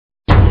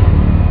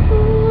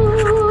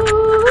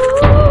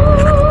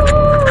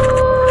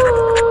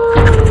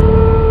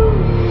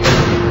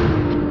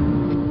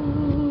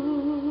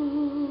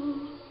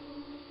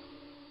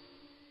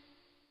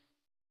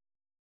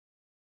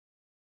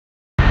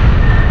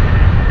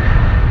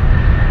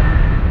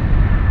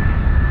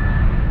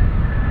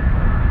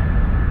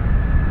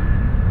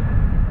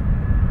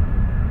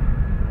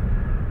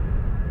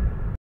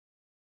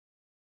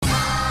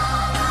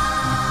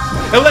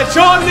and let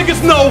y'all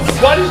niggas know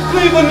why these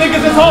Cleveland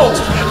niggas is hoes.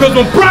 Cause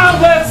when Brown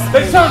left,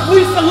 they turned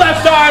Lisa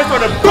left eyes for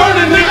the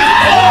burning niggas.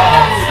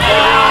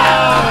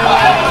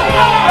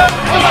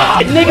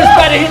 Niggas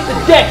better hit the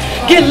deck,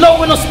 get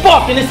low in the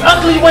spark, and it's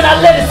ugly when I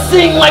let it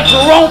sing like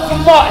Jerome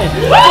from Martin.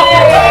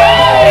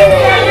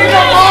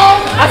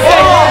 I say,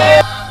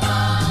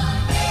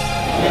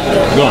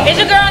 it's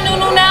your girl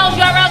NELLZ,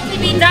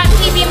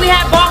 URLTV.tv. We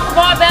have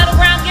BAR4BAR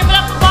Battleground. Give it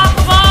up for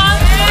BAR4BAR.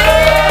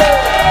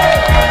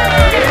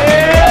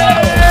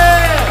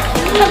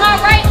 To my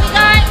right, we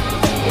got.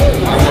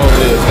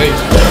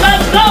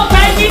 Let's go,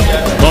 baby.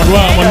 Talk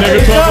loud, my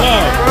nigga, talk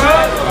loud.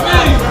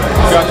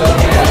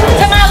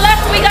 To my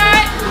left, we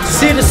got.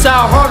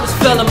 CEDARSIDE Harvest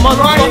fella,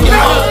 motherfucking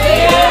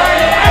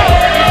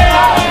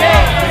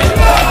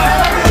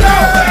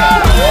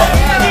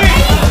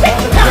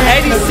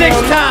 86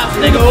 times,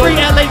 nigga,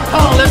 free LA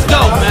Pong, let's go,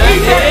 man.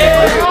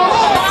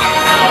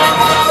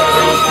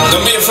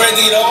 Don't be afraid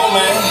to get old,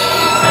 man.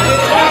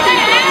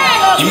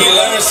 You may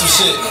learn some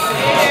shit.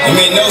 You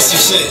may know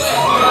some shit.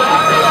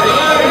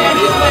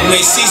 You may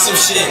see some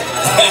shit.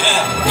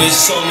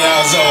 Bitch told me I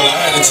was old, I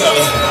had to tell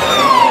her.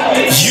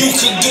 You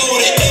could go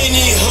to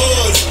any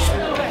hood.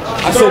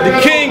 I said the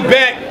king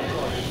back,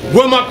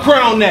 where my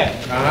crown at?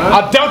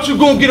 I doubt you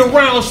gonna get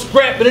around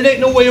scrap, but it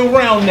ain't no way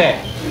around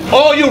that.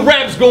 All your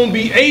raps gonna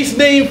be ace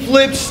name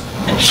flips,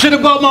 shit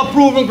about my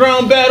proving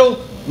ground battle,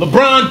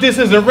 LeBron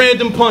disses and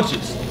random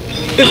punches.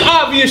 It's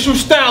obvious you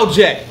style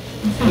jack,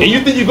 and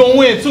you think you gonna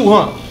win too,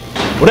 huh?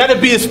 Well, that'd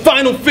be his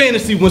final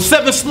fantasy when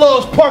 7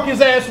 slugs park his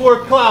ass where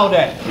a cloud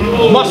at.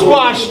 My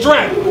squad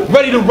strapped,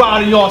 ready to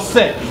ride in y'all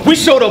set. We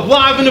showed up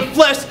live in the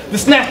flesh to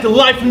snatch the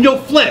life from your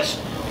flesh.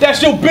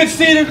 That's your bitch,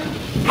 Cedar?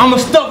 I'ma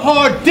stuff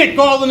hard dick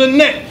all in the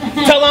neck.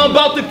 Tell her I'm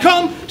about to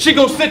come, she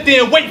gon' sit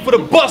there and wait for the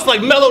bus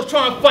like Mello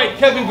trying to fight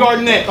Kevin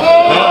Garnett. Talk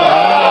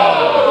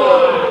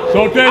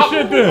that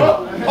shit then.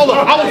 Hold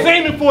on, I was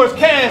aiming for his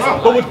calves,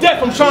 but with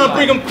death I'm trying to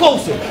bring him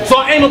closer. So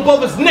I aim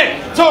above his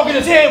neck, target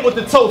his head with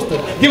the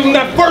toaster. Give him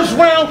that first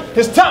round,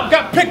 his top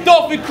got picked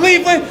off in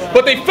Cleveland,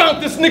 but they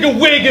found this nigga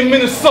wig in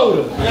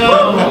Minnesota.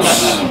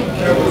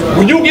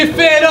 When you get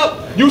fed up,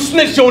 you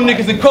snitch your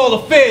niggas and call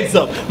the feds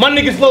up. My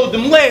niggas load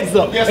them legs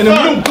up, and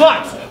them new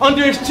Glocks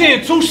under his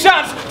chin. 2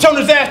 shots, turn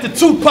his ass to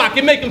Tupac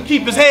and make him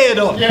keep his head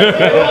up. You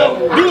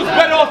was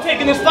better off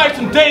taking this life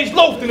from Dave's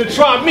Loaf than to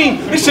try me.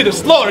 This shit is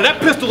slaughter. That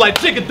pistol like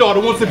Chicken Daughter.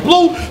 Once it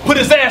blew, put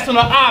his ass on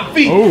an IV.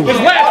 His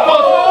last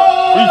one.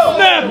 He's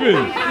snapping.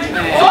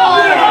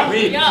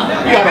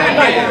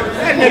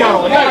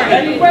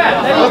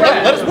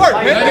 Let us work,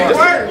 man.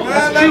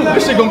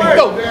 This shit gonna be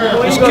dope.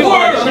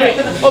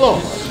 Hold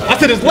on. I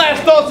said his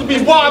last thoughts would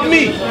be, why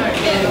me?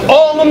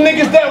 All them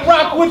niggas that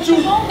rock with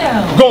you,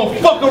 gon'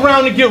 fuck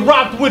around and get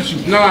rocked with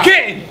you.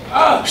 Kid,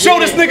 show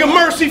this nigga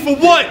mercy for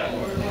what?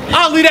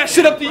 I'll leave that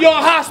shit up to your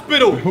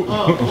hospital.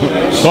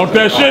 Talk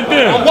that shit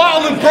then. I'm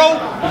wildin', bro,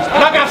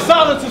 and I got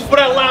silencers for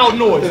that loud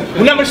noise.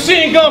 When that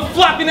machine gun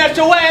flocking at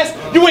your ass,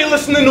 you ain't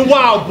listening to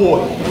Wild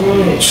Boy.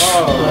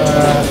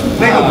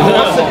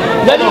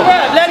 Let him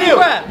rap, let him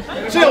rap.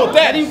 Chill with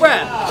that.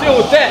 Chill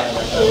with that.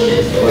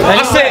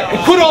 I said,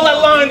 put all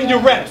that line in your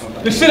raps.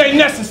 This shit ain't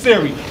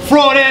necessary.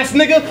 Fraud ass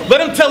nigga, let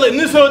him tell it in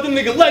this hood, the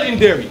nigga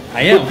legendary.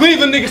 But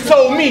Cleveland niggas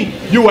told me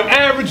you an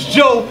average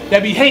Joe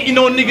that be hating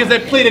on niggas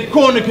that play the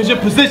corner cause your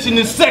position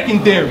is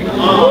secondary. Talk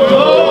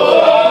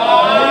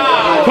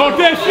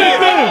that shit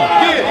then.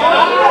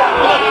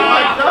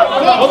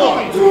 Hold on.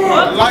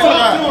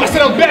 I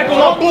said I'm back on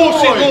my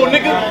bullshit, little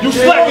nigga. You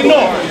slacking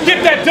off.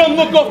 Get that dumb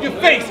look off your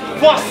face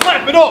before I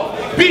slap it off.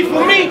 Beef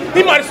with me,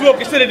 he might as well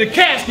consider the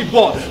casket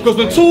ball. Cause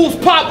when tools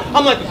pop,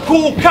 I'm like a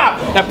cool cop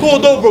that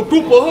pulled over a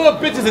group of hood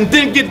bitches and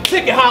didn't get the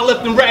ticket how I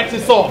left them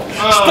ratchets off.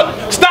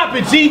 Stop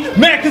it, G.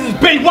 Mad cause his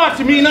babe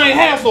watching me and I ain't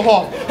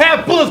Hasselhoff.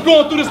 Have bullets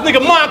going through this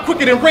nigga mind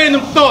quicker than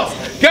random thoughts.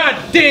 God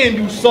damn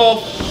you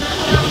soft.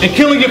 And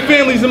killing your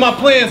families in my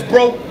plans,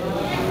 bro.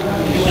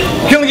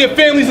 Killing your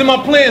families in my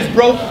plans,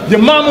 bro.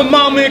 Your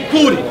mama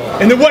included.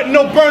 And there wasn't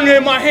no burner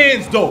in my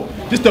hands, though.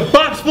 Just a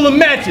box full of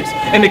matches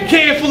and a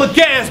can full of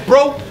gas,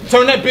 bro.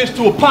 Turn that bitch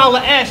to a pile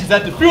of ashes.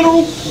 At the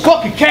funeral,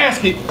 fuck a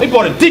casket. They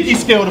bought a dicky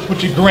scale to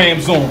put your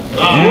grams on.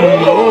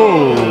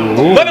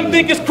 Let him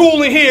think it's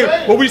cool in here,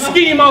 but we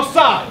scheme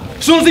outside.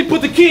 As soon as he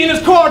put the key in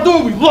his car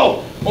door, we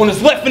blow. On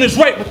his left and his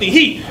right with the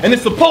heat, and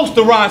it's supposed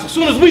to rise. As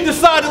soon as we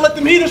decide to let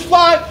them heaters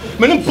fly,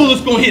 man, them bullets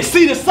gonna hit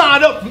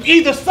CEDARSIDE up from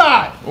either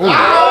side.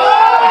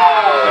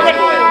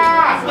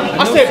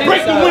 I said,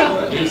 break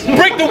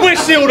the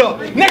windshield up.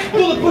 Next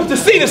bullet puts the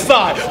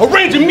CEDARSIDE.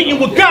 Arrange a meeting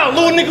with God,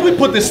 little nigga, we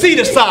put the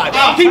CEDARSIDE.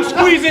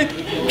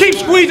 Keep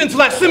squeezing till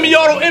that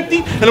semi-auto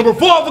empty and a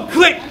revolver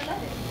click.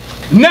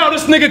 Now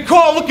this nigga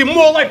car looking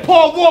more like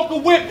Paul Walker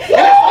whip.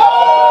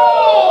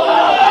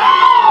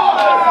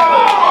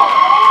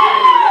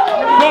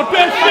 Talk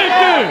that shit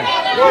then.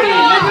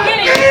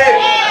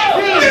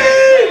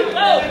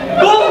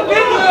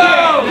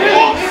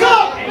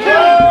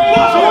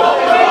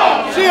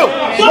 Chill.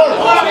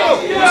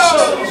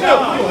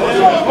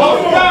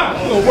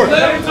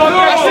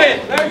 I said,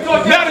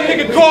 now the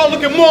nigga car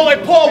looking nigga more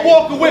like Paul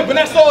Walker with, but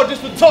that's all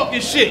just for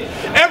talking shit.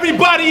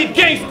 Everybody a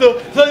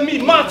gangster, so let me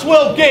meet my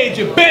 12 gauge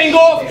and bang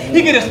off,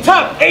 he get his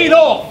top 8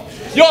 off.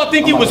 Y'all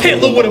think he was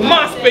Hitler with a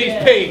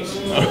MySpace page.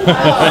 And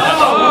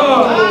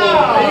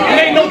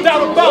ain't no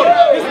doubt about it.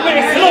 This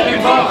man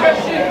smoking.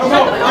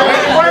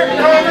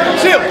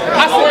 Chill.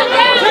 I said,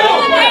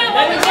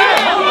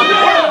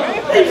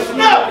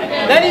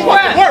 Let him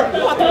rap.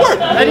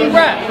 Let him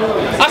rap.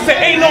 I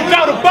said, ain't no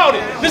doubt about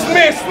it. This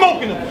man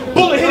smoking him.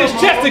 Bullet hit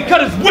his chest and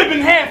cut his whip in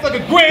half like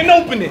a grand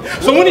opening.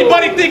 So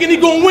anybody thinking he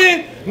gonna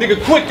win,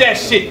 nigga, quit that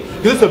shit.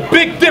 Cause it's a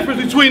big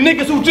difference between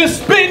niggas who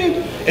just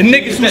spitting and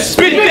niggas who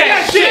spit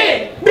that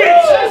shit.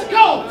 Bitch, let's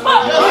go.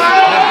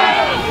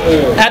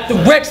 At the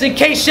Rex and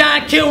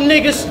K-Shine kill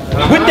niggas,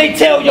 what they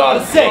tell y'all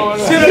to say?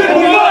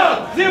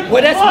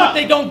 Well, that's what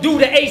they gonna do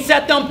to Ace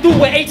after I'm through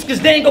with Ace, cause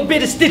they ain't gonna be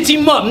to stitch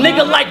him up.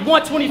 Nigga like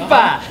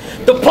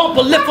 125. The pump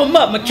will lift him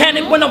up.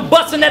 Mechanic when I'm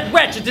busting that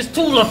ratchet, this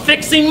tool will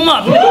fix him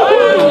up.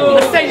 I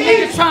say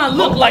nigga trying to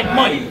look like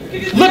money.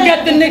 Look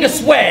at the nigga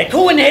swag.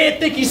 Who in the head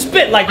think he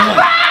spit like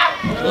money?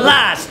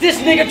 Lies, this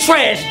nigga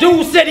trash.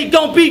 Dude said he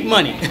gon' beat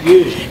money.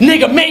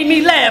 Nigga made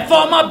me laugh.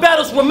 All my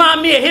battles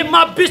remind me of hit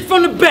my bitch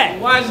from the back.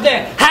 Why is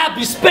that? I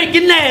be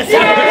spanking ass.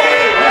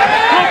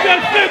 Pump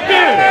that shit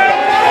there.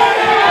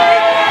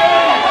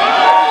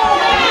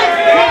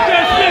 Pump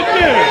that shit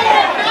there.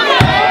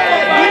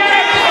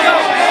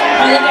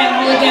 Hold it down,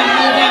 hold it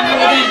down,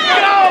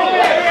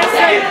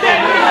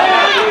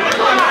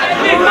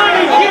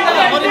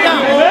 hold it down, hold it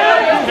down.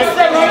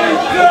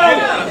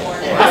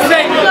 I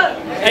say,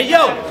 hey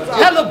yo,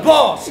 hella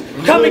boss,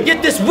 come and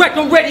get this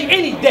record ready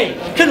any day.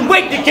 Couldn't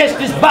wait to catch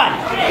this body.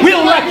 We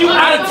don't like you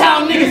out of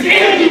town niggas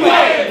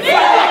anyway.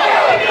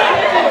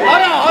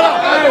 Hold on.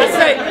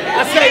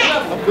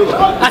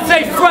 I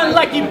say front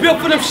like he built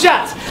for them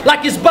shots.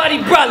 Like his body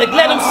brolic,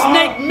 let him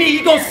snake me,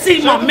 he gon'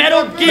 see my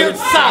metal geared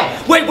side.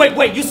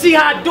 Wait, you see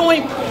how I do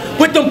him?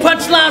 With them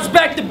punchlines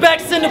back to back,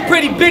 send a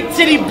pretty big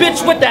titty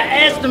bitch with the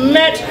ass to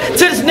match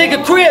to this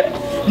nigga crib.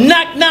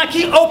 Knock,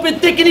 he open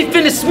thinking he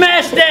finna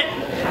smash that.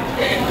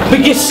 We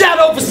get shot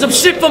over some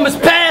shit from his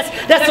past,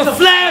 that's a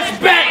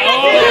flashback.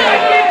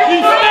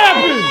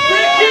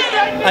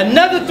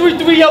 Another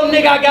 330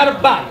 nigga I gotta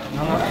buy.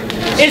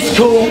 It's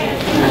cool.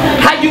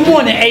 How you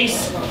want it,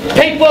 Ace?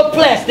 Paper or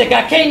plastic,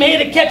 I came here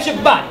to catch a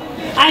body.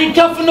 I ain't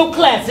come for no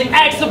classic.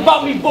 Ask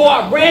about me, boy,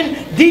 I ran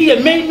D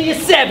and made me a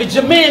savage.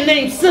 A man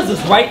named Scissors,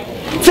 right?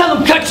 Tell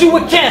him cut you a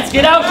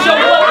casket, I'll show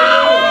up.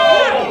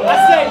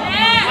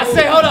 I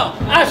say, hold on.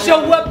 I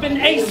show up in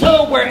Ace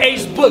Hood where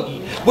Ace Boogie.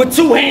 With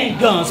 2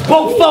 handguns,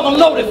 both of them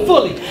loaded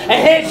fully. A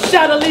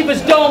headshot'll leave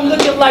his dome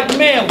looking like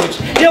manwich.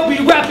 He'll be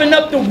wrapping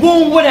up the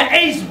wound with an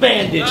ace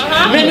bandage.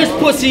 Man, this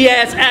pussy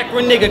ass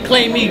Akron nigga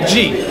claim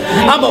EG.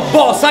 I'm a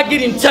boss, I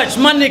get him touched,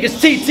 my niggas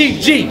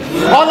TTG.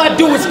 All I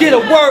do is get a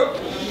word.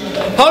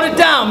 Hold it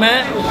down,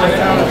 man.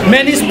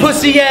 Man, these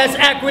pussy ass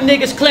Akron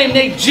niggas claim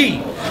they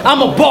G.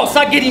 I'm a boss,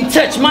 I get him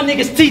touched, my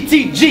niggas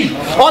TTG.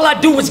 All I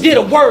do is get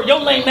a word,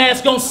 your lame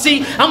ass gon'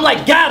 see. I'm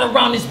like God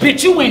around this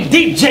bitch, you in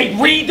deep, J.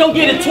 Reed, don't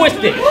get it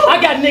twisted. I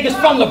got niggas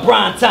from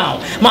LeBron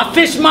town. My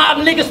fish mob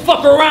niggas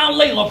fuck around,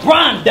 lay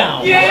LeBron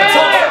down.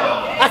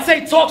 I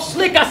say talk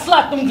slick, I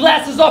slap them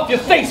glasses off your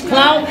face,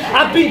 clown.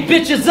 I beat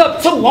bitches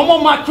up too, I'm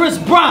on my Chris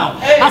Brown.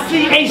 I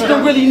see Ace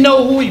don't really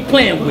know who he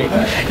playing with.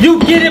 You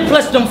get it,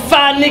 plus them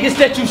 5 niggas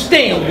that you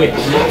staying with.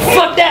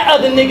 Fuck that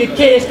other nigga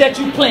kids that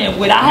you playing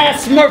with. I had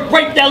Smurf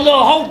break that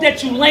little hoe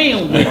that you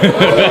laying with.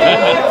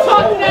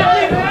 Talk to that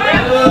nigga.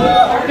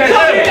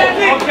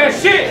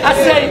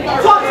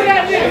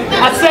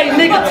 I say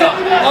nigga talk.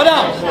 Hold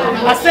on.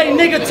 I say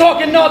nigga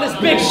talking all this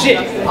big shit.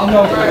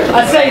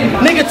 I say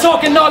nigga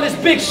talking all this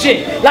big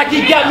shit. Like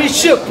he got me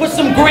shook. Put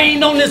some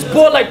green on this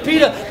boy like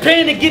Peter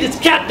Pan to get his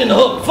captain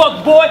hook.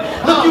 Fuck boy,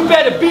 look you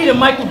better beat a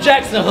Michael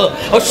Jackson hook.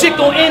 Or shit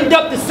gon' end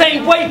up the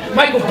same way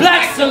Michael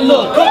Blackson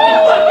look.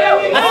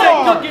 I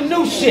say cooking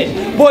new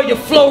shit. Boy, your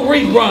flow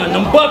rerun.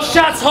 Them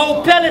buckshots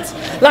hold pellets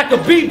like a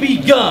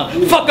BB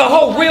gun. Fuck a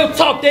hoe, real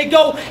talk, they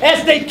go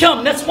as they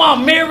come. That's why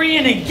I'm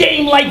marrying a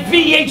game like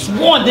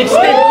VH1 to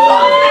extend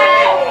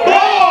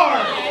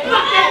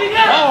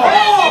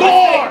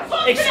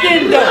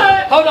Extendo.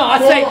 Hold on, I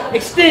say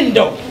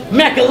extendo.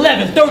 Mac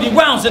 11, 30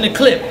 rounds in the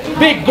clip.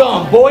 Big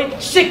gun, boy.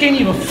 Shit can't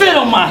even fit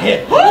on my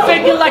hip.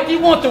 Faking like you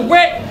want the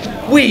wreck.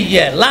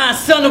 Lying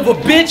son of a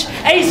bitch.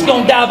 Ace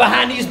gon' die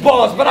behind these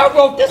bars, but I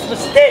wrote this for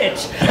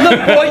Stitch. Look,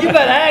 boy, you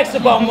better ask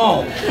about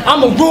Mo.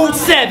 I'm a rude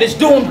savage,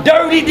 do him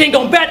dirty, then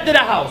go back to the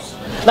house.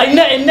 Like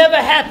nothing never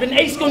happened.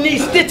 Ace gon' need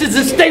stitches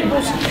and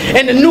staples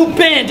and a new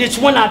bandage.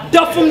 When I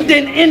duff him,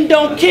 then end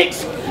on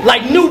kicks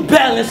like New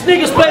Balance.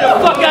 Niggas play the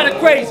fuck out of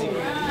crazy.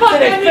 So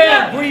they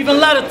fan breathing, a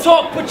lot of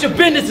talk, put your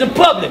business in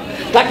public.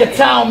 Like a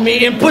town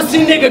meeting, pussy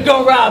nigga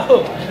gon' ride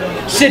hook.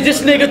 Shit,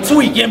 this nigga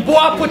tweaking. Boy,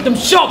 I put them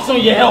sharks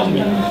on your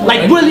helmet.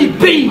 Like Willie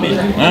Beeman.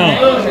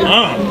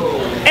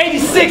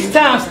 86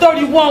 times,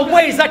 31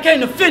 ways I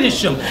came to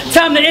finish him.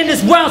 Time to end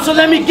this round, so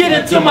let me get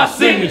into my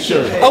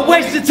signature. A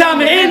waste of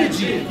time and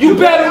energy. You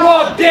better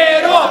off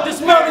dead off. This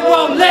murder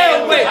won't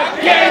lay away. I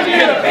came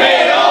here to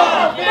pay it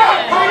off.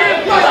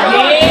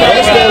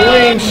 That's that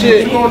lame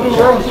shit.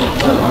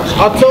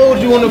 I told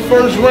you in the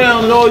first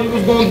round that all you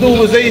was gonna do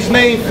was ace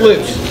name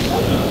flips.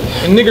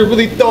 And nigga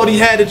really thought he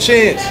had a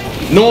chance.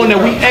 Knowing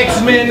that we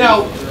X-Men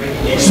out,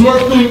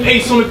 Smurf threw him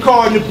ace on the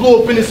card and it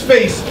blew up in his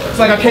face. It's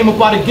like I came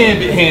up out of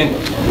Gambit hand.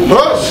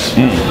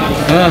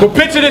 But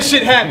picture this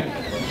shit happen.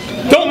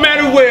 Don't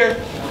matter where,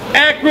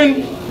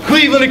 Akron,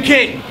 Cleveland, or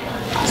Canton.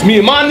 It's me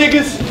and my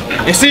niggas,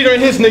 and Cedar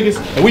and his niggas,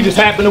 and we just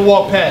happen to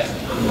walk past.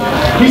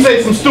 He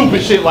said some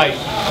stupid shit like,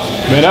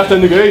 man, that's that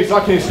nigga Ace, I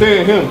can't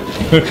stand him.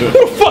 Who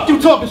the fuck you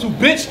talking to,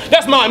 bitch?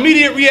 That's my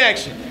immediate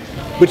reaction.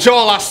 But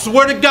y'all, I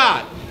swear to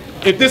God,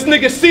 if this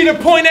nigga Cedar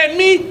point at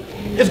me,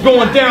 it's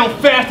going down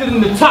faster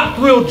than the top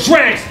thrill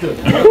dragster.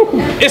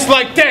 It's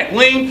like that,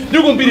 lame.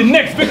 You're gonna be the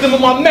next victim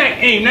of my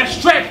Mac aim. That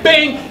strap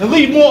bang and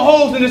leave more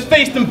holes in his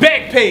face than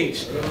back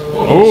page.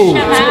 Oh.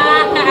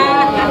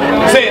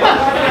 Say it.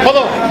 Hold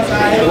on.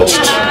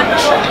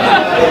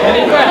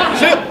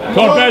 Chill.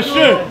 Talk that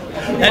shit.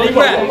 And he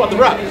rap. I'm about to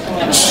rap.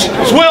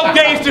 12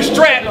 gauge to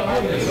strap.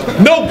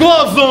 No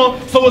gloves on,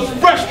 so his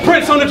fresh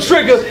prints on the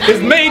trigger is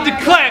made to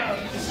clap.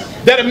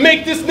 That'll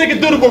make this nigga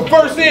do the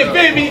reverse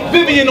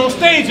Vivian on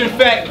stage, in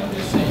fact.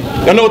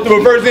 Y'all know what the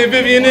reverse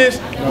Vivian is?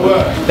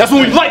 That's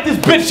when we light this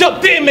bitch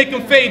up, then make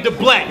him fade to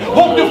black.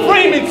 Hold the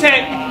frame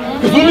intact,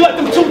 cause when we let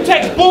them two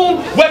techs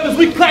boom, weapons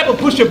we clap and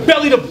push your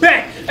belly to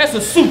back. That's a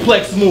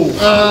suplex move. You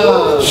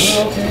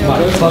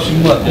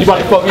about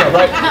to fuck me up,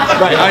 right?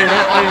 Right, I ain't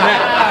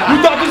that. You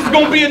thought this was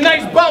gonna be a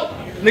nice bout?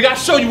 Nigga, I'll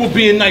show you what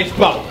be a nice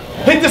bout.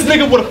 Hit this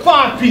nigga with a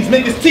 5-piece,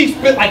 make his teeth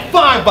spit like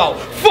 5 out.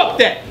 Fuck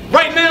that.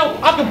 Right now,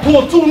 I can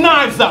pull 2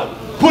 knives out,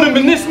 put him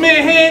in this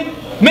man's hand,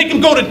 make him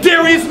go to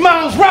Darius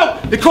Miles'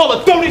 route. They call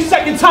a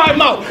 30-second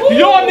timeout.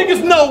 Y'all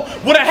niggas know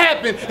what'll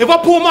happen if I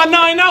pull my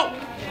 9 out.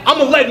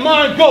 I'ma let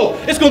mine go.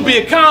 It's gonna be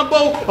a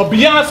combo of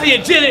Beyonce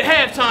and Janet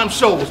halftime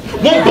shows.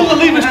 One bullet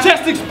leave his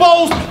chest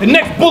exposed, the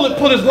next bullet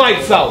put his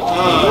lights out.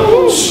 That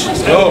was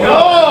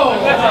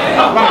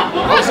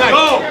nice.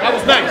 That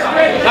was nice.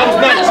 That was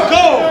nice.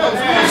 Go.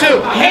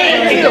 Chill.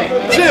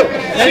 Chill.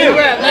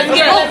 Let's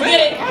get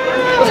it.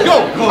 Let's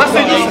go. I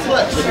said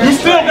you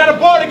still got a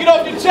bar to get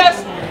off your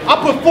chest? I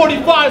put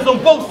 45s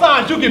on both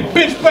sides. You get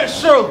bench press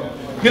surely.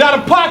 Get out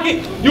of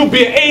pocket, you'll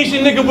be an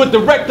Asian nigga with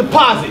direct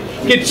deposit.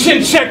 Get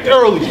chin checked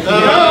early.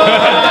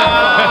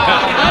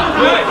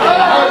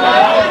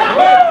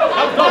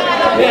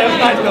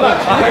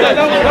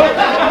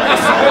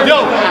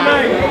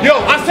 Yo,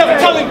 I said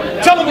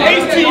tell him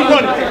Ace team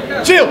running.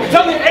 Chill,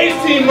 tell him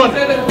Ace team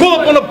running. Pull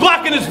up on the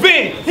block in his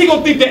van. He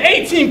gonna think the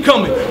A team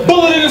coming.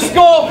 Bullet in his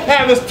skull,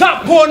 have his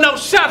top pouring out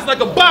shots like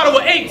a bottle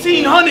of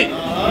 1800.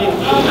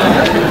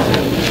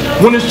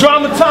 When it's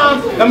drama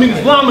time, that means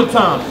it's llama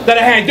time. That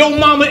I had your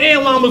mama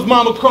and llama's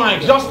mama crying.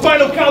 Cause y'all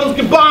spinal columns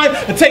combined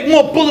and take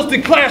more bullets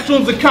than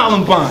classrooms of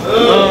Columbine.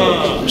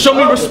 Show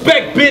me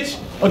respect, bitch,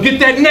 or get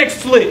that neck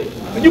slit.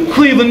 You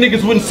Cleveland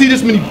niggas wouldn't see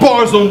this many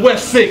bars on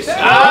West 6.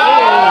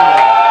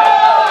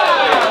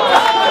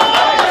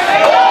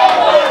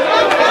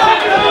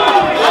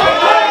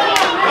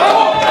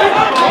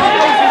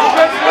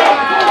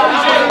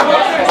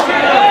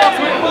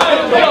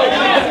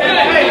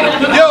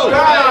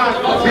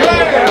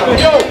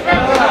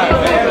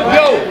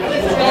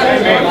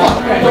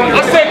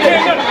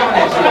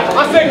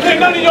 Can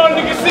none of y'all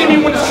niggas see me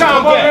when it's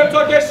combat?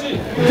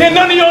 Can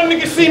none of y'all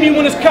niggas see me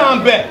when it's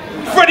combat?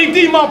 Freddie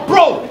D my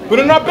bro, but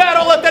in our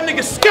battle, let that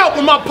nigga scalp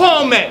with my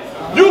palm at.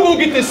 You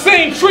gonna get the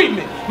same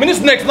treatment. Man,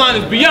 this next line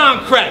is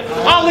beyond crack.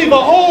 I'll leave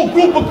a whole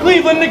group of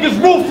Cleveland niggas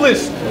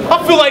ruthless.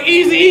 I feel like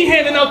Eazy-E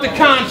handing out the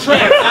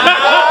contract.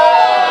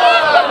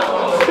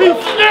 He's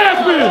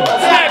snapping!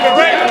 Snapping,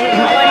 right?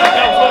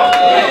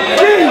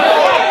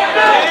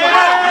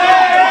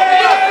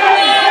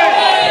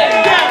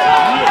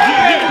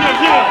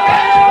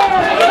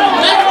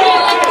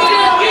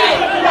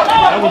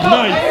 That was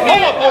nice. That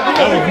was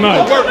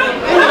nice.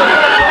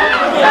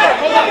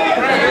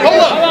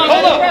 Hold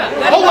up.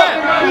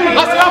 I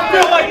said I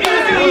feel like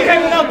Eazy-E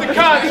handing out the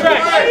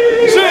contract.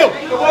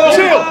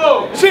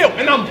 Chill.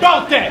 And I'm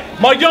about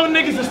that. My young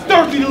niggas is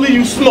thirsty to leave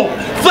you smoke.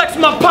 Flex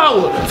my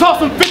power. Toss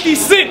them 50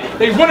 Cent.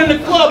 They run in the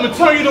club and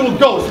turn you to a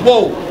ghost.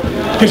 Whoa.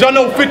 Cause y'all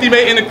know 50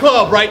 made in the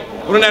club, right?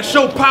 But on that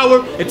show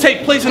Power, it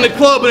take place in the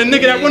club and the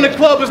nigga that run the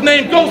club is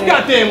named Ghost.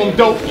 Goddamn, I'm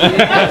dope. I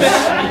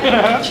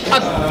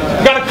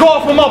got a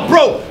call from my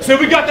bro. Said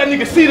we got that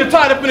nigga Cedar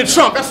tied up in the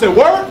trunk. I said,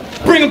 word?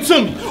 Bring him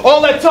to me.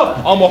 All that tough.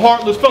 I'm a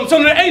heartless fella.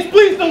 Tell the Ace,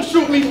 please don't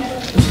shoot me.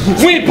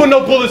 We ain't put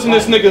no bullets in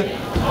this nigga.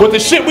 But the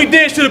shit we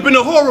did should have been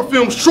the horror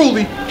films,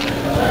 truly.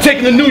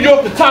 Taking to New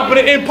York, the top of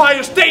the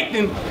Empire State,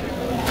 then.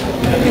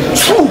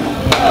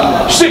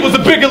 Shit was a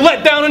bigger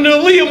letdown than the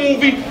Aaliyah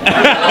movie.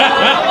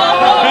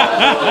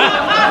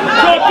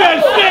 Talk that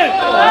shit!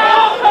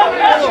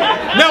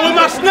 Now am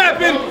I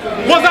snapping?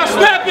 Was I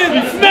snapping?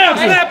 You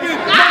snapping. I'm snapping.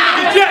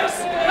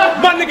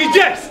 My nigga,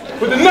 yes.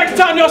 But the next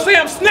time y'all say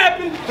I'm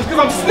snapping, it's because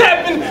I'm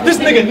snapping this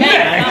nigga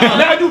neck.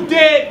 Now you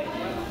dead.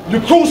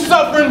 Your crew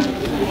suffering.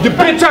 Your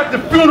bitch at the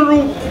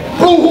funeral.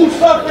 Boo-hoo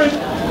suffering.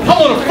 I'm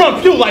on the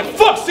front pew like,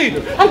 fuck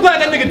Cedar. I'm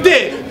glad that nigga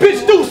dead.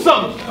 Bitch, do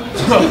something.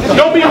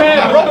 Don't be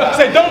mad, bro. I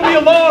said, don't be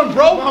alarmed,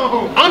 bro.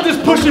 I'm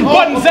just pushing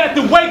buttons at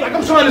the wake like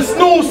I'm trying to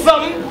snooze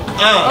something.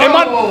 And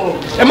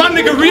my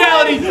nigga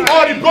reality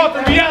already brought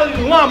the reality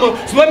to llama,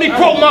 so let me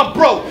quote my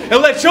bro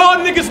and let y'all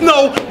niggas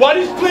know why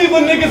these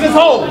Cleveland niggas is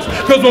hoes.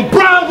 Cause when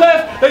Brown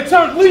left, they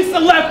turned Lisa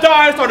left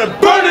eye and started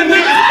burning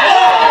niggas.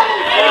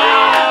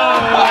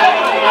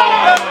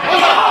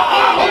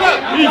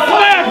 He's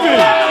laughing.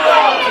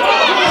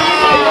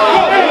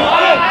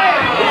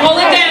 Hold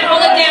it down,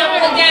 hold it down,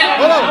 hold it down.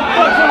 Hold on.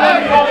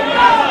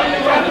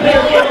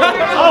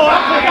 Oh, I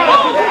forgot.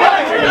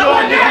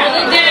 Hold it down,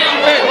 hold it down.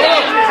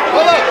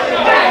 Hold up.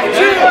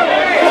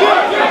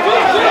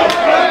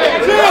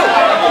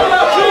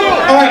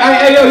 All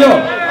right, hey, yo,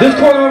 this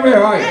corner over here,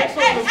 all right.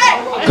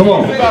 Come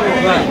on.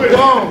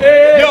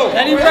 Yo,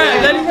 Let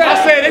him rap.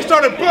 I said they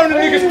started burning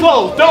niggas'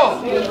 clothes,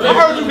 dog. I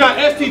heard you got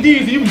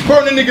STDs and you was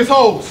burning niggas'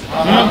 hoes.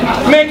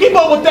 Man, keep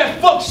up with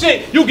that fuck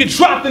shit. You'll get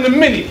dropped in a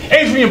minute.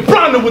 Adrian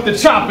Bronner with the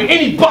chopper.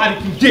 Anybody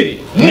can get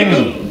it,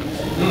 nigga.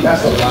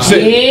 That's a lot.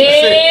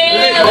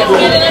 Yeah, let's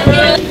get it,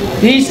 let's get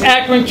it. These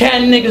Akron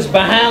cat niggas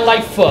behind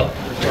like fuck.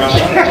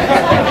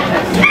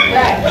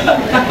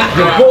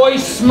 Your boy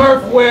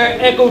Smurf wear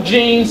Echo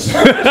jeans.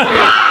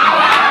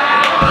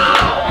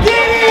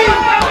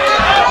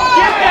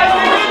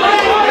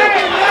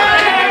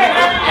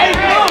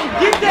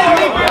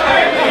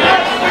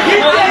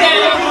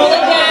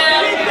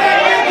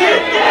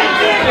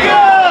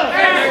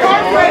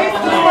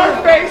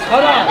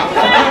 Hold on.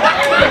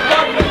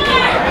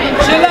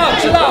 Chill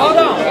out, hold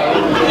on.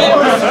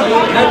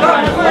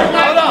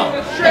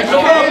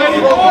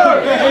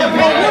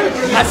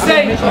 I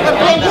say,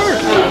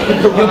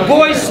 your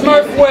boy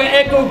Smurf wear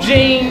Echo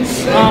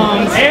jeans.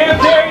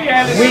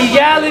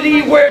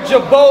 Reality wear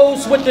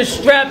Jabos with the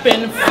strap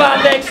and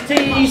 5X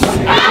tees.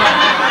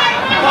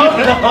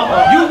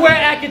 You wear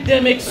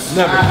academics.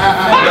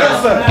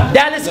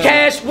 Dallas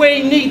Cash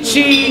wear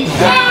Nietzsche.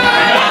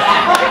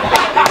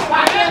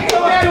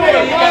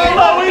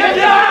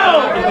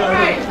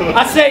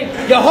 I say,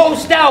 your whole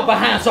style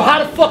behind, so how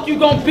the fuck you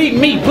gonna beat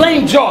me?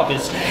 Blame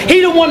Jarvis.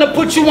 He the one that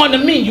put you on the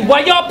menu.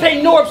 Why y'all pay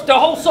Norbs to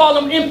host all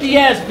them empty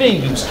ass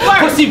venues?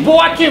 Pussy boy,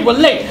 I can't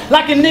relate.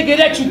 Like a nigga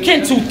that you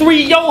kin to.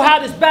 3-0, how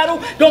this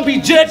battle don't be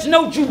judged,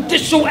 no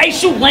judicial.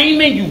 Ace, you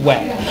lame and you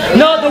whack.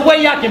 No other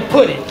way I can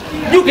put it.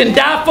 You can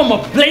die from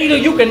a blade or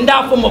you can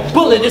die from a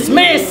bullet. This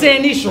man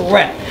saying he should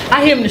rap.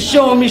 I hear him to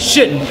show him he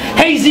shouldn't.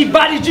 Hazy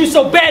bodied you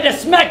so bad that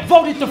Smack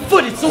voted to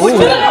foot it. So what you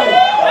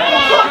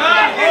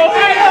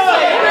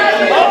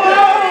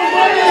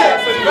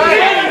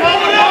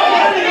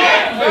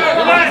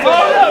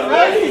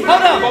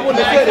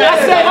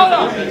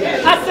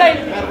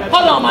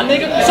hold on, my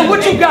nigga. So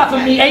what you got for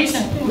me, Ace?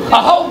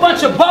 A whole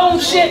bunch of bone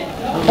shit?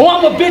 Or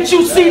I'm a bitch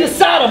you see the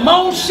side of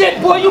moan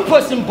shit? Boy, you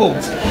put some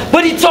boots.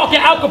 But he talking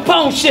Al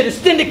Capone shit.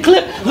 Extended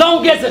clip,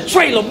 long as a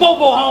trailer,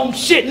 mobile home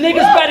shit.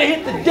 Niggas better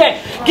hit the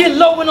deck. Get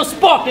low when I'm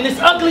sparking. It's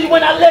ugly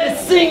when I let it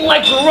sing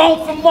like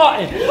Jerome from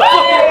Martin.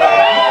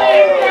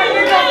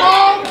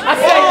 I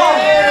say,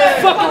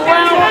 fuck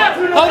around.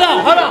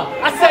 Hold on.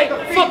 I say,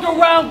 fuck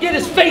around, get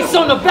his face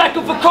on the back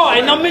of a car.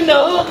 And I'm in the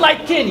hood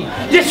like Kenny.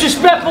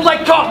 Disrespectful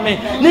like Cartman.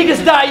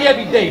 Niggas die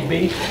every day,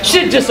 B.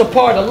 Shit just a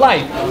part of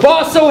life.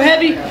 Bar so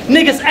heavy,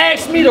 niggas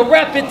asked me to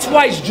rap it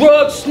twice.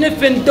 Drugs,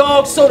 sniffing,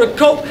 dogs, soda,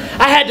 coke.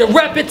 I had to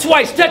rap it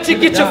twice. Touch it,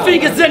 get your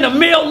fingers in the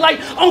mail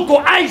like Uncle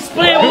Ice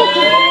playing with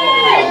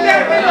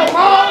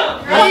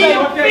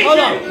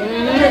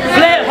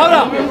Hold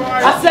on.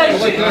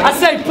 I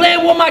say,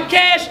 playing with my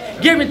cash,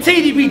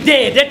 guaranteed he be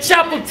dead. That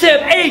chopper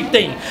tip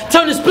everything.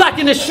 Turn his block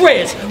into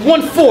shreds.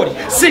 140,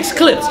 6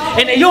 clips,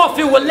 and they all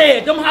filled with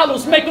lead. Them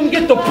hollows make them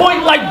get the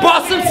point like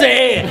Boss Simpson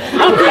head.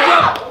 I'm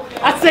corrupt.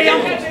 I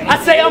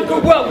say I'm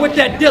corrupt with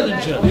that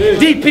Dillinger.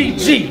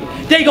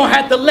 DPG. They gon'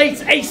 have to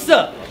lace Ace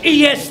up.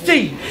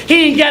 EST.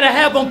 He ain't gotta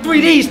have on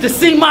 3Ds to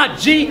see my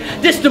G.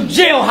 This them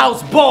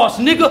jailhouse boss,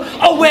 nigga.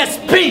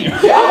 OSP.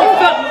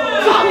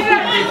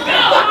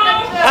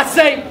 I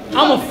say,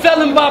 I'm a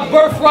felon by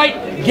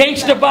birthright,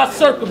 gangster by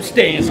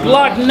circumstance.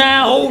 Glock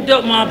 9, hold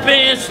up my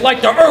pants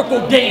like the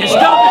Urkel dance.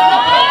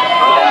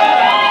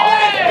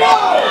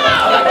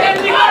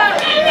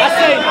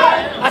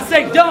 I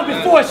say done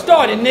before it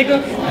started,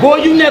 nigga. Boy,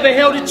 you never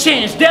held a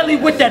chance. Deadly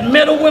with that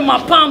metal in my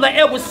palm like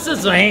Edward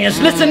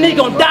Scissorhands. Listen, he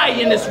gon' die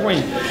in this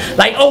ring.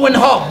 Like Owen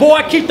Hart. Boy,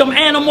 I keep them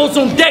animals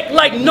on deck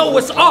like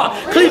Noah's Ark.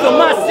 Cleveland,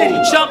 my city,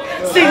 chump.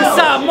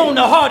 CEDARSIDE MONE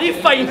the heart. He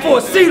fighting for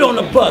a seat on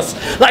the bus.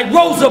 Like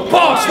Rosa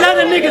Parks. Let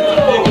a nigga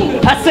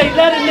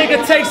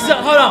take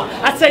some. Hold on.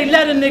 I say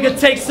let a nigga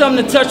take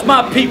something to touch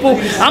my people.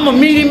 I'ma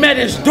meet him at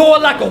his door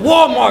like a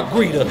Walmart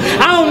greeter.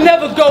 I don't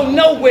never go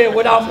nowhere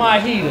without my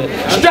heater.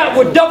 Strapped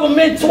with double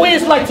mint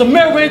twins like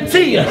Tamara and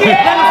Tia. Talk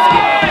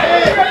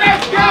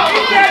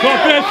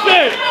that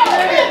shit.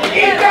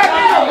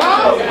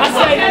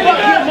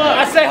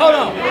 I say, hold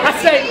on. I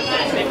say,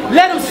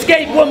 let him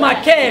skate with my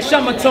cash.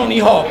 I'm a Tony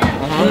Hawk.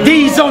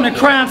 These on the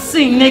crime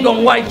scene, nigga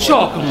on white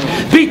chalk 'em.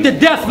 Beat to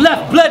death,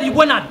 left bloody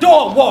when I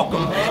dog walk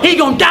him. He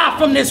gon' die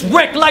from this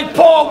wreck like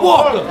Paul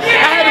Walker. I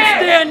had him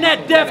staring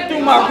at death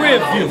through my rear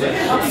view.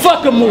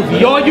 Fuck a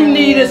movie, all you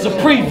need is a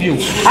preview.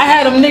 I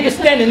had them niggas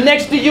standing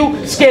next to you,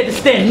 scared to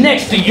stand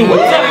next to you.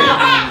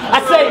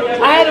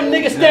 I had them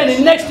niggas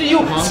standing next to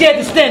you, scared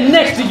to stand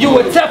next to you.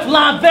 A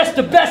Teflon vest,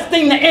 the best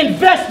thing to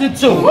invest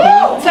into.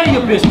 Tell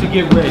your bitch to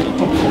get ready.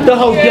 The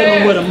hoe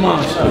dealing with a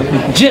monster.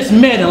 Just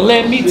met and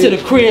led me to the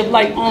crib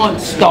like on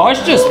Star.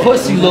 It's just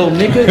pussy, little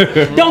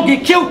nigga. Don't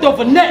get killed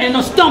over nothing.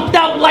 I'm stumped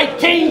out like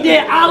King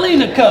did Ali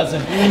and a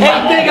cousin.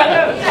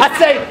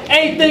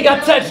 Anything I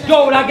touch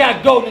gold, I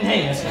got golden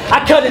hands.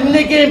 I cut a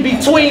nigga in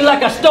between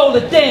like I stole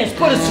a dance.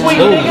 Put a sweet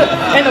nigga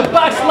in a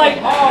box like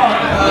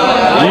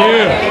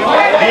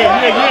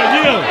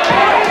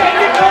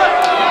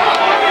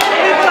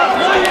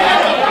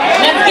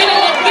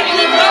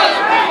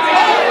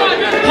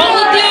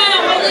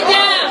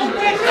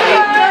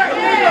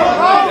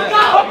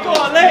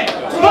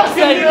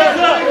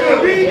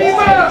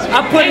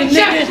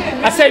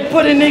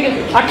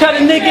I cut a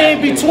nigga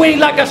in between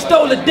like I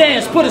stole a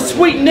dance. Put a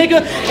sweet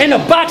nigga in a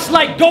box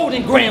like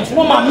golden grams.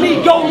 When my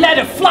meat go, let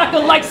it flock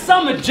like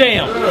summer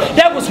jam.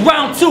 That was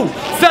round 2,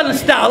 felon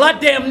style. I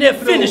damn near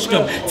finished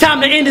them.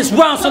 Time to end this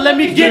round, so let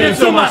me get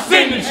into my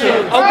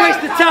signature. I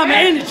wasted time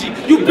and energy.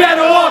 You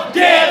better off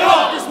dead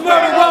off. This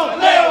murder won't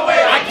lay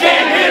away. I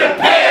can't hit it,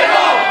 pay it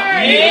off.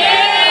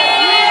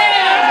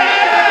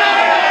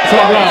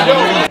 Talk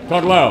loud.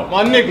 Talk loud.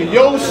 My nigga,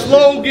 your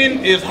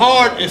slogan is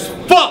hard as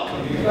fuck.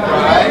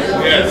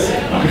 Yes.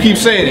 You keep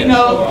saying it.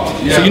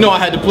 So you know I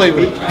had to play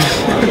with it.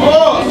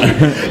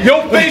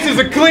 Your face is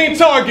a clean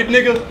target,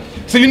 nigga.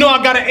 So you know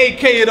I gotta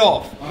AK it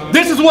off.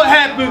 This is what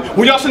happened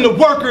when y'all send the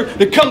worker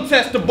to come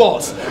test the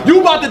boss. You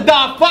about to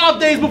die 5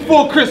 days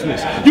before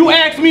Christmas. You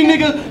ask me,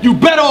 nigga, you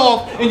better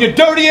off, and your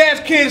dirty ass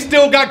kids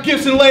still got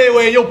gifts in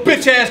layaway, and your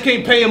bitch ass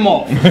can't pay them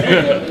off.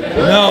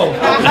 No.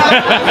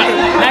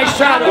 Nice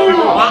try though.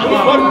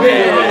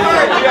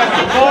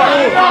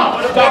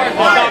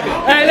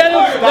 Hey, let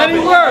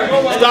him work.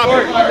 Stop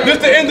it. This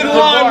the end of the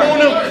line,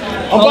 Mona.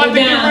 I'm about to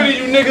get rid of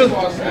you, nigga.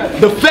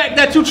 The fact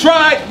that you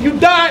tried, you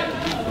died,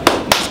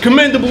 it's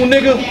commendable,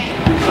 nigga.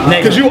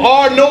 Cause you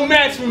are no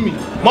match for me.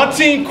 My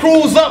team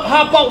cruise up,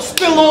 hop out,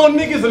 spill on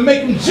niggas and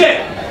make them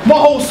jet. My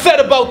whole set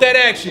about that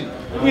action.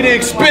 We the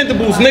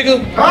expendables,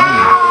 nigga.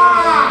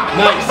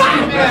 Nice.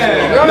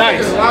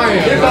 Nice.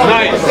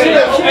 Nice.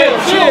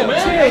 Chill,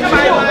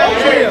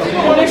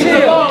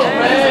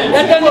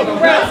 let that nigga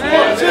rap.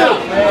 Chill.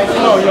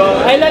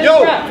 Hey, let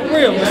him rap, for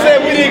real. I said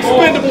we the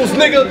expendables,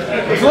 nigga.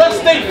 So let's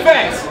state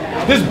facts.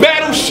 This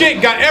battle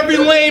shit got every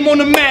lame on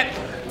the map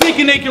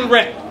thinking they can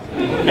rap.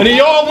 And they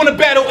all want to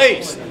battle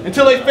Ace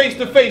until they face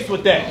to face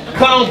with that.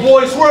 Clown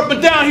boy swear up and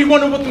down he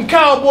running with them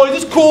cowboys.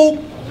 It's cool.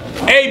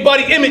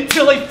 Everybody image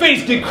till they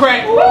face get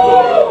cracked.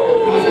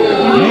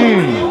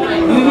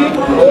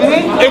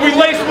 And we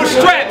laced with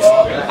straps.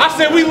 I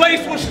said we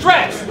laced with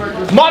straps.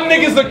 My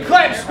niggas a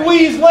clap,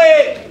 squeeze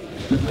leg.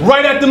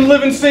 Right at them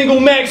living single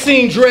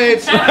Maxine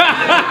dreads.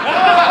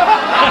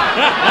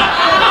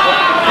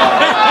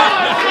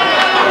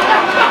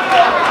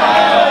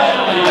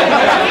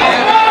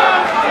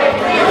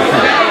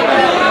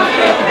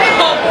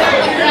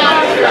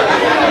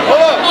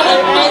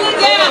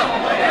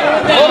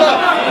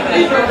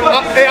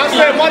 Hey, I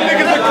said my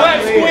niggas a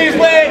clap, squeeze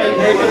leg,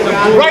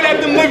 right at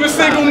them living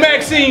single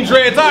Maxine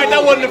dreads. Alright,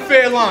 that wasn't a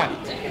fair line.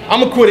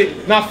 I'ma quit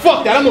it. Now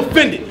fuck that, I'm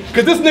offended.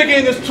 Cause this nigga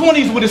in his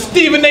 20s with a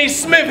Stephen A.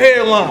 Smith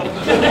hairline.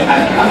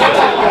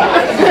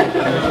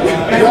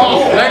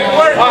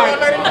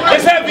 Alright,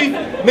 it's heavy.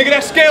 Nigga,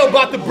 that scale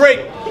about to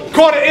break.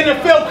 Caught an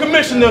NFL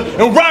commissioner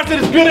and rocked to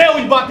this good L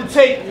he about to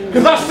take.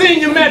 Cause I seen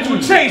your match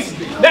with Chase.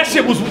 That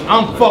shit was,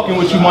 I'm fucking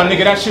with you, my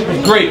nigga. That shit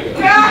was great.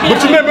 But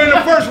you remember in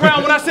the first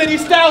round when I said he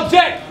style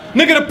Jack?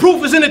 Nigga, the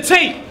proof is in the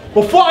tape.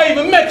 Before I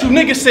even met you,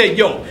 nigga said,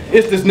 yo,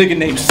 it's this nigga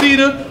named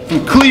Cedar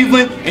from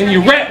Cleveland, and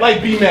you rap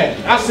like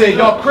B-Mad. I said,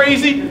 y'all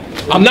crazy?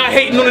 I'm not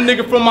hating on a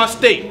nigga from my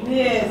state.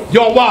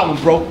 Y'all wildin',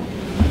 bro.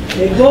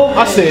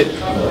 I said,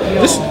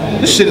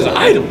 this shit is an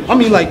item. I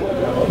mean, like,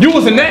 you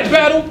was in that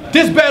battle,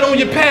 this battle, and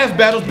your past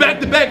battles,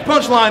 back-to-back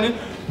punchlining,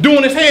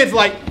 doing his hands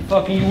like,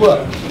 fucking you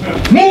up.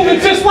 Moving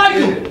just like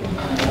him.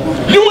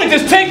 You ain't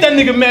just take that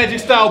nigga Magic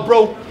style,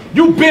 bro.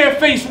 You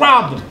bare-faced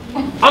robbed him.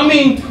 I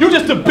mean, you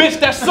just a bitch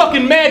that's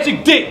sucking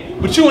magic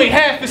dick, but you ain't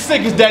half as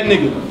sick as that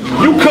nigga.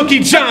 You Cookie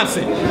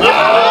Johnson. He's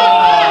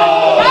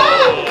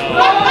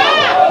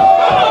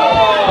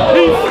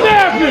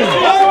snapping!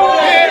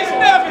 Yeah, he's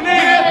snapping,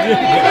 nigga.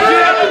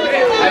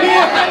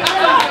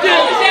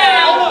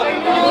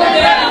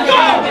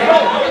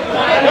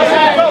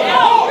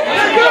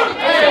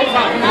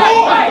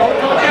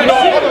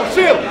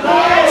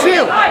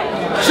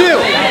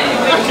 Chill.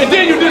 And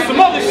then you did some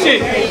other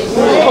shit.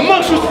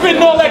 Amongst you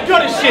spitting all that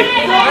gutter shit.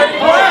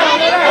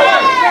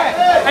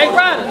 Hey,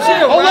 Ryder,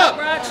 chill. Hold up.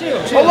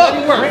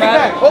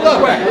 Hold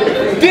up.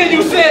 Then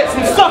you said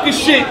some sucker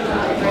shit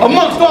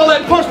amongst all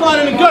that punchline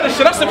and the gutter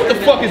shit. I said, what the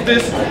fuck is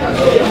this?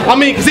 I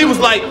mean, cause he was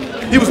like,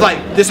 He was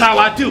like, this how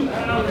I do.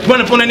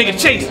 Run up on that nigga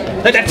Chase,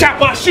 let that chop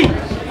I shoot.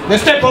 Then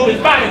step over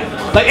his body,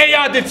 like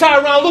AI did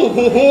Tyron Lue.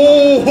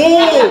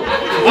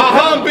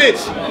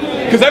 Bitch.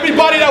 Cause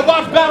everybody that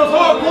watched Battles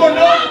Hardcore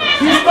knows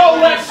he stole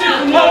that shit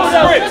from those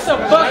scripts.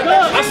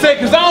 I said,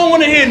 cause I don't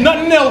want to hear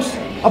nothing else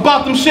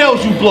about them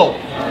shells you blow.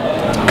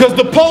 Cause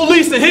the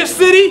police in his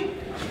city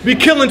be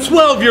killing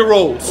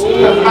 12-year-olds.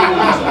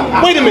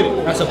 Wait a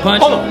minute. That's a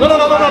punch. Hold on.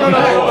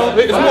 No.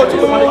 There's more to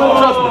it.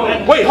 Trust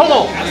me. Wait, hold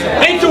on.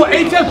 Ain't you an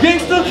ATF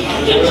gangster?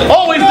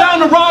 Always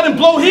down the rod and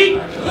blow heat?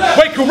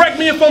 Wait, correct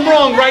me if I'm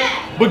wrong, right?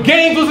 But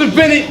gangs was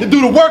invented to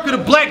do the work of the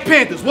Black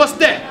Panthers. What's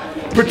that?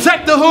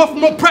 Protect the hood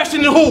from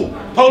oppression and who?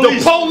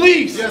 Police. The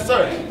police. Yes,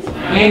 sir.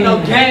 Ain't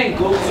no gang.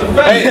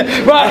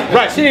 Hey.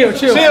 Right. Chill,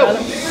 fella.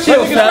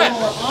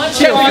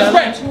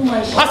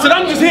 I said,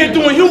 I'm just here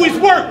doing Huey's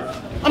work.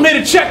 I'm here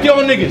to check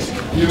y'all niggas.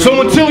 So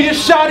until your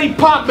shotty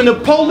pop and the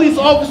police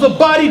officer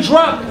body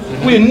drop,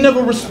 we'll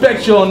never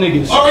respect y'all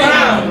niggas.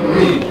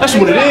 That's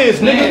what it is,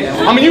 nigga.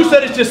 I mean, you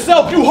said it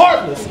yourself, you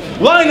heartless.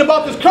 Lying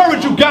about this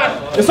courage you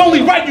got, it's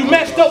only right you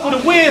matched up with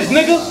the Wiz,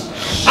 nigga.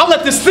 I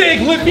let the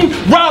Sig lift him,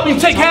 rob him,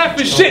 take half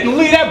his shit, and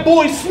leave that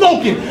boy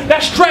smoking.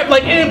 That strap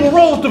like Amber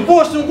Rose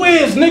divorcing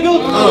Wiz,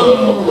 nigga.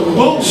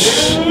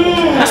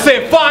 I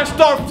said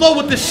 5-star flow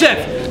with the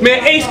chef.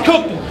 Man, Ace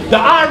cooked him. The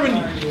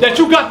irony that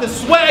you got the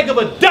swag of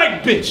a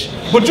dyke bitch,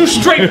 but you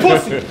straight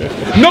pussy.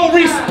 No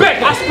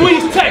respect. I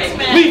squeeze text,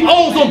 leave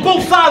O's on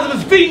both sides of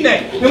his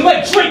V-neck, and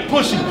let Drake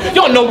push him.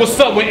 Y'all know what's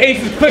up when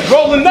Ace's click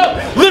rolling up.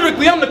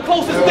 Lyrically, I'm the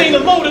closest thing to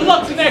Loaded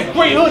Lux in that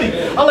gray hoodie.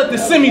 I let the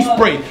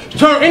semi-spray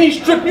turn any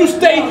strip you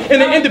stay in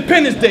the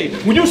Independence Day.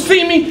 When you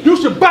see me, you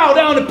should bow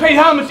down and pay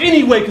homage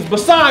anyway, cause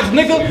besides,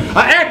 nigga, an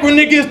Akron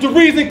nigga is the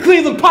reason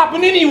Cleveland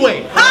popping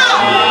anyway.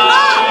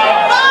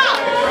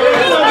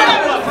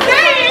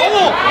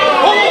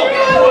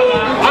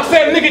 I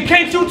said, nigga,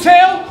 can't you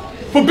tell?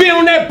 For being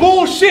on that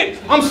bullshit,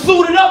 I'm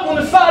suited up on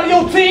the side of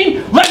your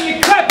team, letting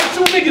you clap at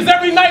you niggas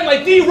every night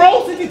like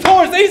D-Rose since he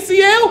tore his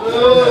ACL.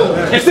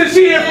 And since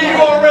she here from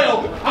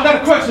URL, I got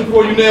a question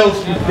for you,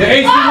 NELLZ. The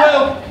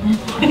ACL?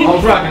 I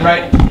was rocking,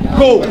 right?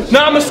 Cool.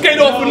 Now I'm gonna skate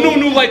off with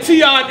Nunu like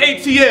T.I. and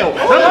ATL.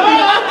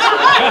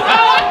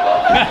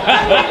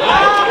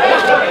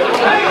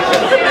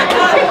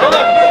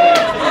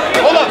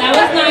 Hold up. That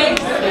was nice.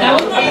 That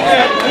was nice.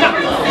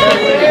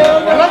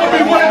 And I'm gonna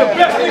be one of the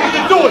best niggas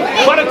to do it.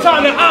 By the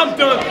time that I'm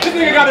done, this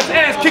nigga got his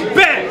ass kicked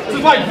back.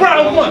 It's like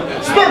round one.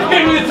 Smurf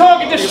gave me the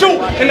target to shoot,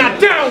 and I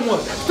down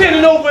one.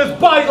 Standing over his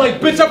body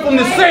like, bitch, I'm from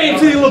the same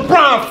city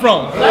LeBron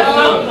from.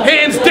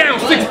 Hands down,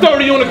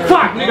 6:30 on the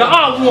clock, nigga,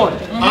 I won.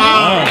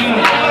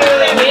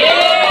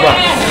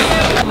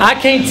 I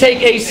can't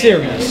take Ace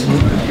serious.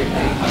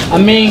 I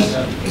mean,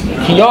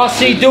 can y'all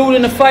see dude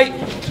in the fight?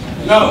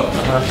 No.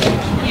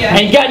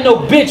 Ain't got no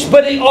bitch,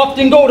 but they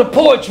often go to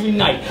poetry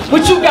night.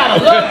 But you got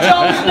a Love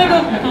Jones,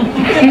 nigga?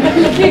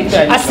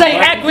 I say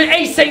Akron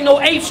Ace ain't no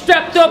ape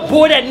strapped up,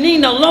 boy, that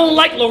Nina alone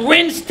like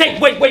Lorenz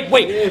take. Wait,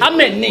 I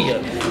meant Nia.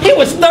 He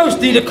was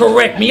thirsty to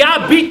correct me.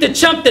 I beat the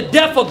chump to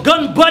death for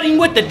gun butting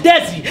with the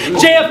Desi.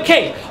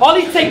 JFK, all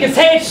he take is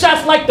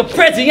headshots like the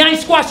Prezi. I ain't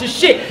squashing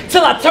shit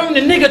till I turn the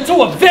nigga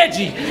to a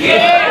veggie.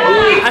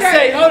 I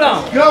say, hold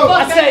on.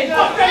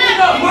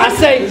 I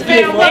say, if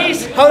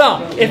Ace, hold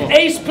on. If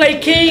Ace play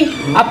king,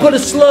 I put a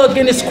slug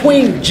in his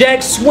queen,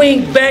 jack,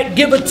 swing back,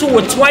 give it to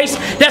her twice.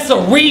 That's a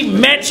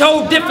rematch,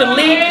 whole different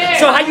league.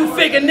 So how you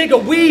figure, nigga,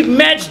 we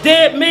match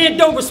dead man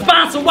don't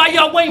respond, so why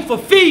y'all waiting for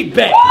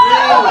feedback?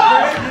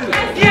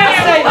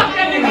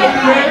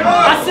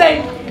 I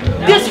say,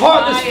 this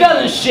heartless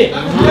felon shit.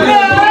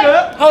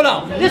 Hold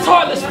on, this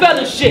heartless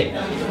felon shit.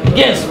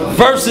 Yes,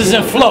 verses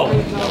and flow.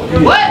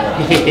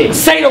 What?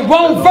 Say the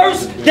wrong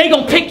verse, they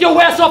gon' pick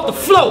your ass off the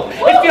floor.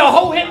 If your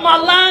hoe hit my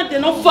line,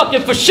 then I'm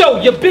fucking for sure.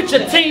 Your bitch a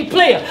team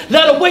player,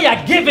 let her way, I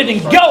give it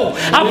and go.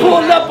 I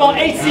pull up on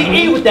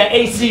ACE with that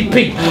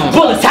ACP.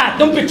 Bullets hot,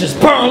 them bitches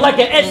burn like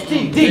an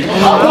STD.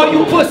 Boy,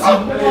 you pussy.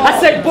 I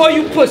say, boy,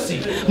 you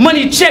pussy.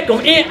 Money check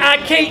on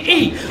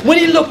NIKE. When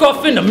he look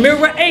off in the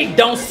mirror, A,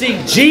 don't see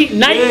G,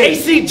 night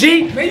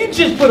ACG. Man, you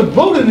just put a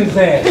boot in his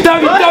ass.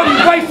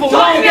 30-30 rifle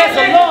long as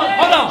a lawn.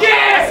 Hold on.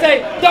 I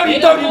say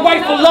 30-30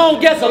 rifle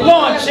long as a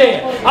lawn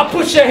chair. I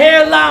push your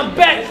hairline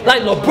back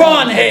like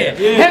LeBron hair.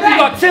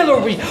 Heavy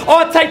artillery,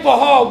 all type of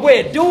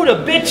hardware. Dude, a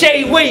bitch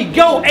ain't where you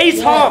go.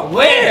 Ace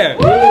hardware.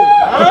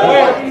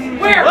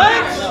 Where?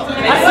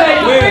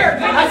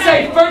 I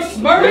say first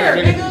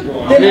murder,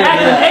 then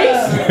Akron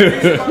Ace.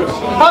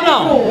 Hold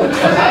on.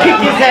 Kick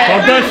his ass.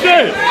 Talk that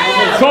shit.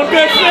 Talk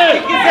that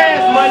shit. Kick his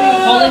ass, money.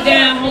 Hold it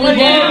down, hold it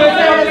down.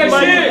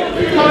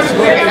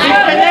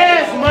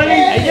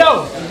 Hey,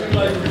 yo.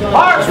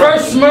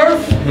 First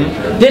Smurf,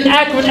 then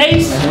Akron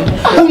Ace.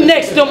 Who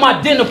next on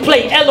my dinner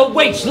plate?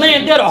 LOH,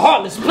 land of the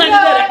heartless, planet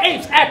of the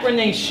apes. Akron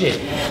ain't shit.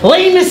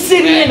 Lamest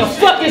city in the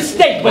fucking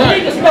state, but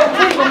niggas know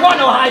Cleveland run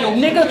Ohio,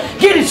 nigga.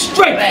 Get it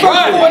straight.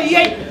 First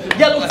 48.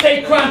 Yellow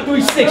tape crime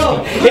 360.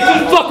 If he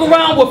fuck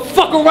around with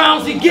fuck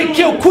arounds, he get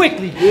killed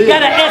quickly.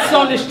 Got an S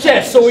on his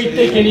chest, so he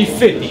thinking he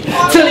 50.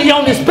 Till he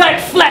on his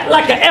back flat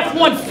like a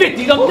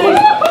F-150. Them things.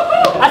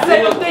 I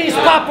said them things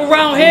pop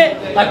around here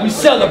like we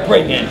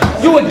celebrating.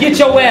 You would get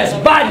your ass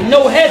body,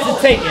 no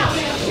hesitating.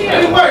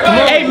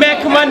 Hey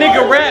man, can my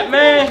nigga rap,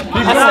 man?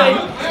 I say,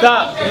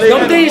 stop.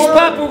 Them things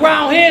pop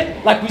around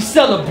here like we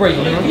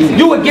celebrating.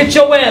 You would get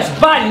your ass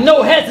body,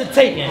 no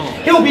hesitating.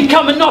 He'll be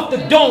coming off the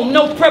dome,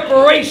 no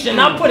preparation.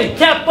 I put a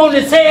cap on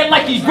his head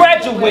like he's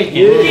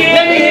graduating.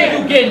 Let me hear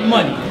you getting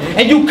money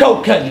and you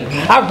coke cutting.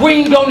 I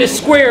ringed on this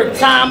square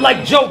time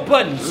like Joe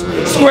Buttons.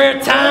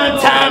 Square time,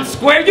 Times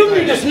Square. You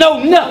niggas know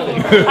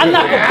nothing. I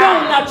knock a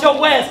bone out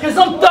your ass because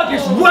I'm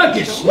thuggish,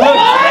 ruggish.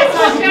 That's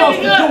how you supposed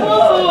to do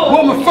it.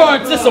 We're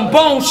referring to some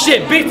bone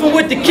shit. Beefing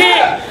with the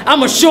kid,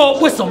 I'ma show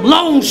up with some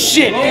long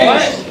shit.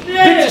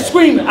 Bitches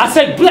screaming. I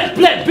say blat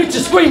blat,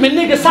 bitches screaming.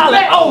 Niggas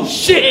holler, oh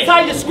shit,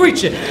 tire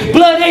screeching.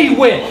 Blood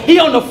everywhere. He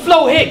on the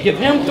floor here. Give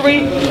him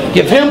 3.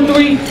 Give him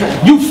 3.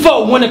 You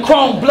 4. When the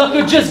chrome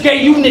blocker just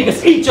gave you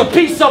niggas each a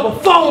piece of a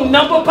phone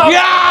number.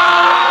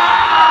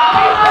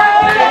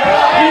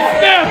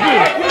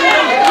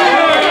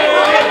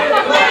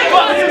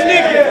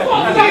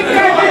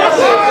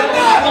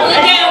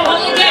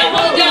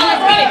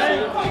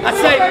 I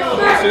say,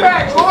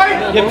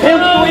 give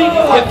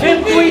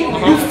him 3,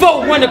 you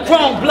 4 when the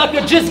chrome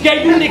blocker just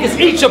gave you niggas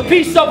each a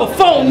piece of a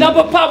phone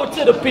number. Power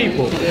to the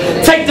people.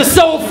 Take the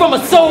soul from a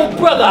soul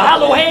brother.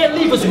 Hollow head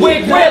leave us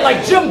wig red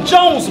like Jim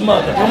Jones'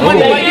 mother. Why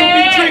you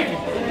be drinking?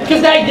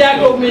 Cause that guy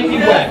go make me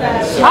whack.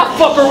 I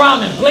fuck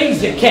around and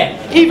blaze a cat.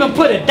 Even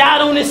put a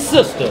dot on his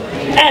sister.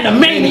 And a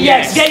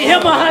maniac gave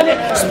him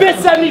 100, spent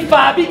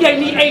 75, he gave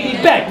me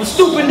 80 back. But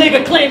stupid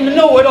nigga claim to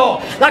know it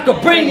all. Like a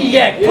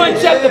brainiac,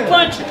 punch after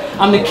punch,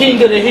 I'm the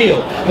king of the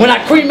hill. When I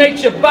cremate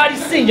your body,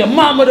 send your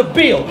mama the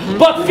bill.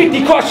 Buck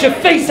 50 across your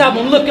face, have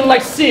them looking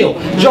like Seal.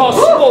 Jaw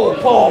swole,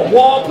 Paul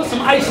Wall, put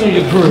some ice on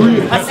your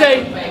grill. I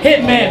say,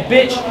 hitman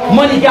bitch,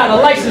 money got a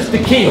license to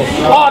kill.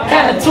 All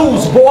kind of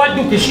tools, boy, I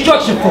do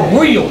construction for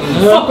real.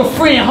 Fuck a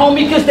friend,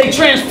 homie, cause they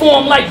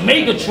transform like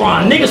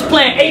Megatron. Niggas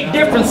playing 8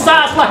 different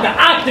sides like an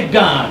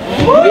octagon.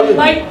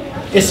 Like,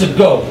 it's a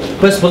go.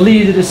 Let's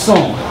believe it is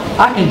song.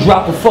 I can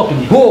drop a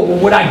fucking bull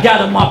with what I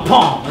got in my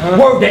palm.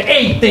 Word to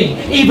anything,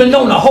 even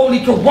on the Holy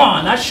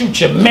Quran. I shoot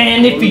your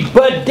man if he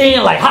bud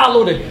in like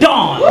Hollow the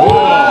Dawn.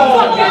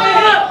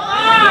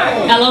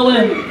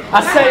 LOM. I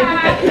say,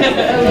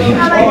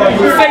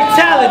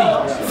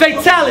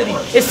 fatality,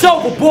 it's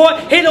over, boy.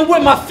 Hit him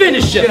with my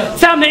finisher.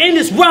 Time to end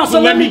this round, so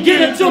let me get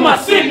into my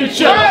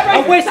signature.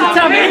 I wasted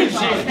time and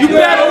energy. You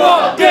better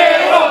off dead.